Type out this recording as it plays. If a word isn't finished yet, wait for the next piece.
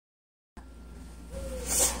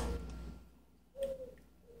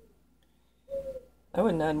I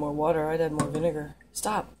wouldn't add more water. I'd add more vinegar.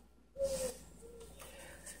 Stop.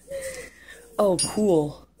 Oh,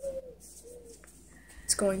 cool.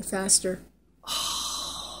 It's going faster.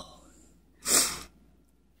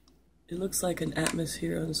 It looks like an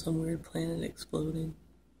atmosphere on some weird planet exploding.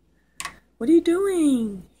 What are you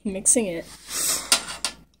doing? Mixing it.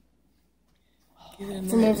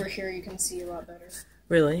 From over here you can see a lot better.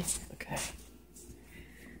 Really? Okay.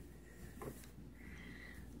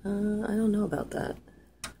 I don't know about that.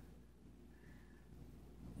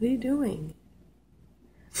 What are you doing?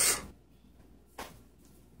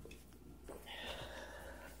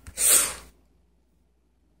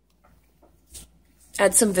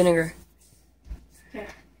 Add some vinegar. Okay,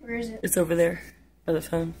 where is it? It's over there by the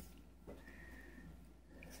phone.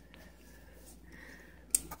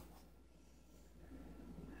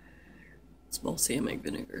 It's balsamic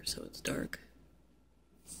vinegar, so it's dark.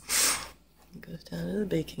 It goes down to the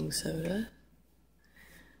baking soda.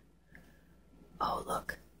 Oh,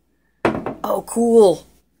 look. Oh, cool.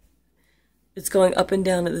 It's going up and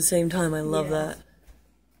down at the same time. I love that.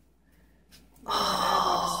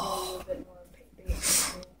 Oh.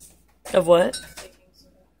 Of what?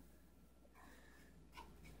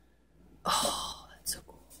 Oh, that's so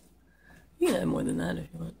cool. You can add more than that if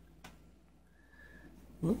you want.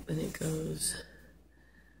 Oop, and it goes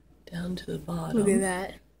down to the bottom. Look at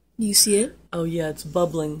that. Do you see it? Oh yeah, it's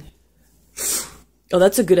bubbling. Oh,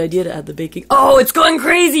 that's a good idea to add the baking. Oh, it's going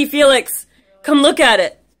crazy, Felix! Come look at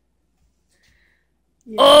it.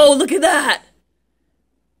 Yeah. Oh, look at that!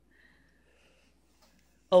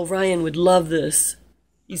 Oh, Ryan would love this.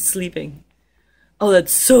 He's sleeping. Oh,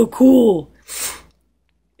 that's so cool.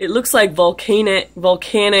 It looks like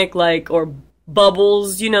volcanic like, or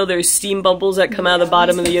bubbles. You know, there's steam bubbles that come out of the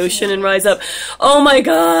bottom of the ocean and rise up. Oh my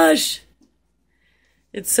gosh!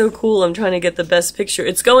 It's so cool. I'm trying to get the best picture.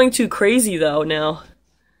 It's going too crazy though now.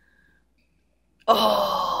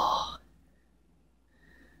 Oh.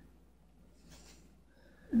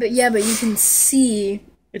 But yeah, but you can see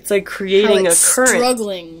it's like creating a current.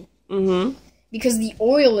 Struggling. Mm-hmm. Because the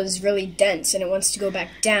oil is really dense and it wants to go back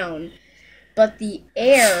down. But the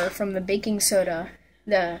air from the baking soda,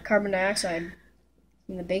 the carbon dioxide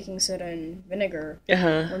from the baking soda and vinegar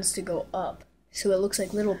wants to go up. So it looks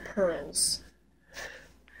like little pearls.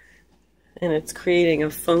 And it's creating a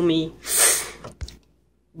foamy,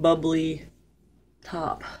 bubbly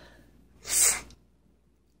top.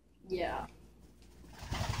 Yeah.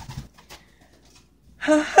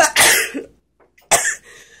 If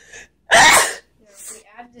we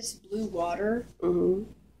add this blue water... Mm-hmm.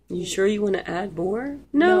 You sure you want to add more?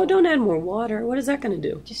 No, don't add more water. What is that going to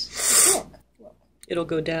do? Just look. It'll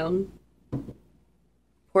go down.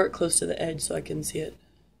 Pour it close to the edge so I can see it.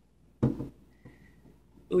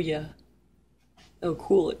 Oh, yeah. Oh,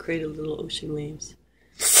 cool. It created little ocean waves.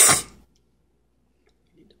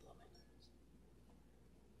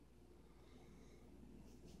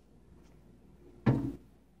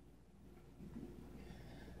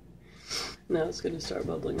 Now it's going to start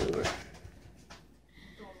bubbling over.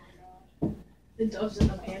 Oh my god. The dove's in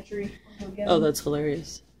the pantry. Oh, that's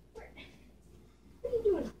hilarious. What are you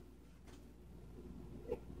doing?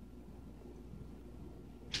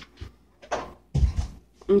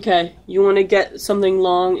 Okay, you want to get something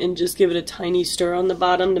long and just give it a tiny stir on the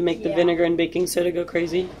bottom to make the vinegar and baking soda go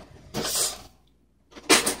crazy?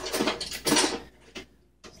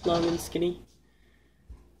 Long and skinny?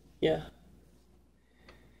 Yeah.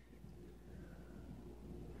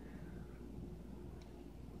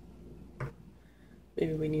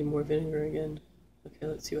 Maybe we need more vinegar again. Okay,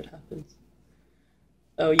 let's see what happens.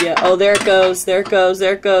 Oh yeah, oh there it goes, there it goes,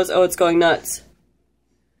 there it goes. Oh, it's going nuts.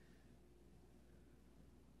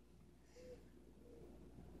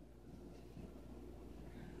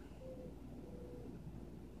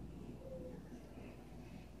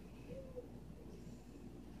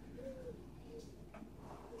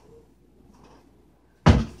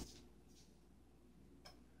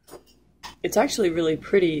 It's actually really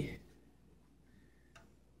pretty.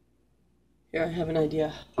 Here, I have an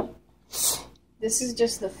idea. This is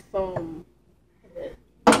just the foam of it.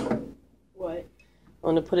 What? I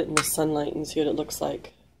want to put it in the sunlight and see what it looks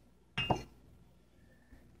like.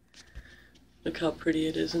 Look how pretty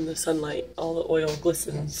it is in the sunlight. All the oil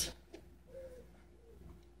glistens.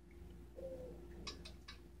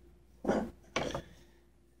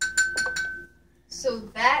 So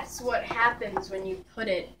that's what happens when you put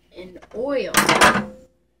it in oil.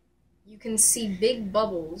 You can see big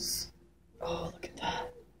bubbles. Oh, look at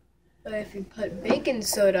that. But if you put baking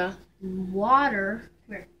soda and water,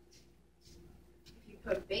 come here. If you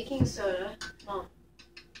put baking soda, Mom.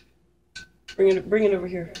 Bring it over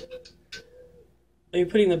here. Are you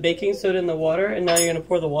putting the baking soda in the water and now you're going to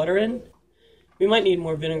pour the water in? We might need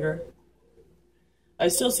more vinegar. I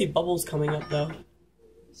still see bubbles coming up though.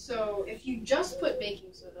 So if you just put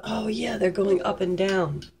baking soda. Oh yeah, they're going up and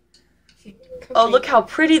down. Oh, look how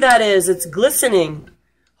pretty that is. It's glistening.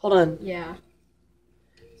 Hold on. Yeah.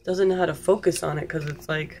 It doesn't know how to focus on it because it's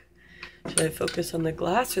like, should I focus on the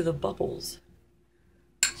glass or the bubbles?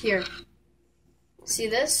 Here. See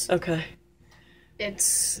this? Okay.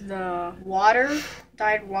 It's the water,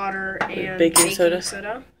 dyed water, and baking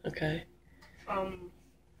soda. Okay.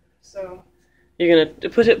 So. You're gonna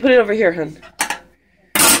put it over here, hun.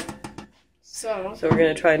 So we're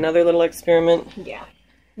gonna try another little experiment. Yeah.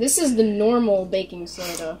 This is the normal baking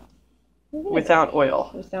soda. Without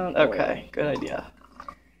oil. Without oil. Okay, good idea.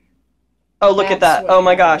 Oh, look at that. Oh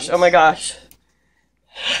my gosh, oh my gosh.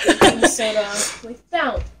 Baking soda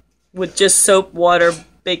without. With just soap, water,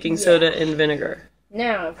 baking soda, and vinegar.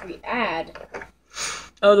 Now, if we add...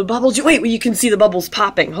 Oh, the bubbles. Wait, you can see the bubbles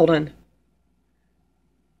popping. Hold on.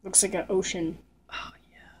 Looks like an ocean. Oh,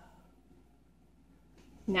 yeah.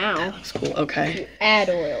 Now, that looks cool. Okay. You add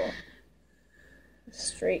oil.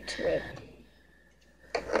 Straight to it.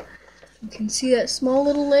 You can see that small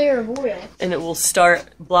little layer of oil. And it will start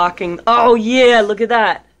blocking. Oh, yeah, look at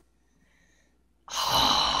that.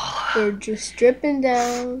 Oh. They're just dripping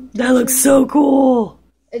down. That looks so cool.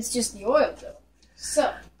 It's just the oil, though.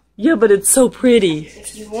 So. Yeah, but it's so pretty.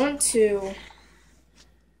 If you want to...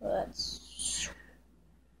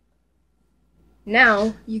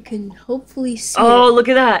 Now, you can hopefully see Oh, look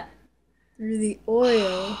at that. Through the oil.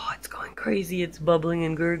 Oh, it's going crazy. It's bubbling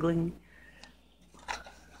and gurgling.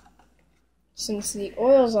 Since the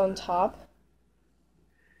oil's on top...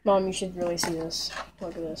 Mom, you should really see this.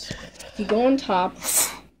 Look at this. If you go on top,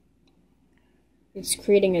 it's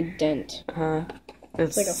creating a dent.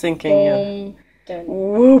 It's like a sinking. Foam dent.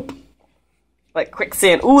 Whoop. Like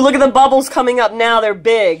quicksand. Ooh, look at the bubbles coming up now. They're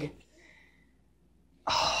big.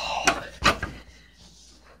 Oh.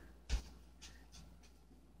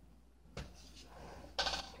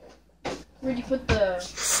 Where'd you put the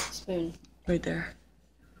spoon? Right there.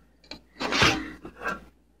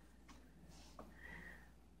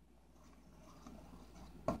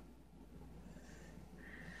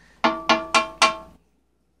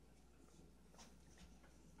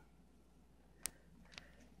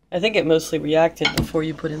 I think it mostly reacted before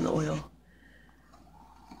you put in the oil.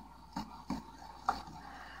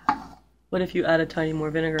 What if you add a tiny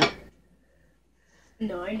more vinegar?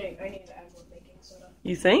 No, I need to add more baking soda.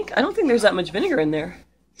 You think? I don't think there's that much vinegar in there.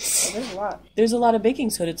 Oh, there's a lot. There's a lot of baking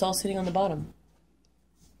soda. It's all sitting on the bottom.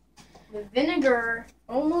 The vinegar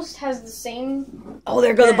almost has the same... Oh,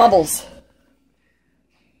 there go the bubbles.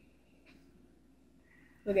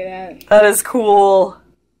 Look at that. That is cool.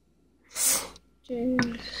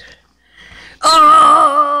 Jeez.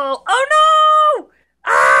 Oh! Oh no!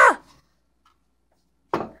 Ah!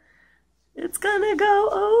 It's gonna go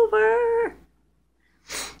over.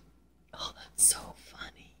 Oh, that's so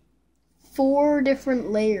funny. 4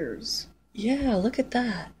 different layers. Yeah, look at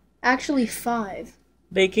that. Actually, 5.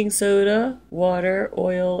 Baking soda, water,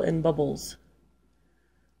 oil, and bubbles.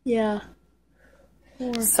 Yeah.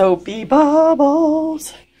 4. Soapy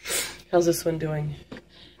bubbles. How's this one doing?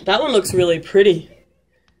 That one looks really pretty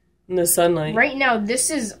in the sunlight. Right now, this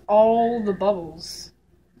is all the bubbles.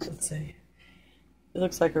 Let's see. It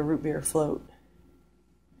looks like a root beer float.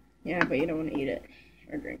 Yeah, but you don't want to eat it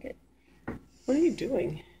or drink it. What are you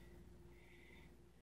doing?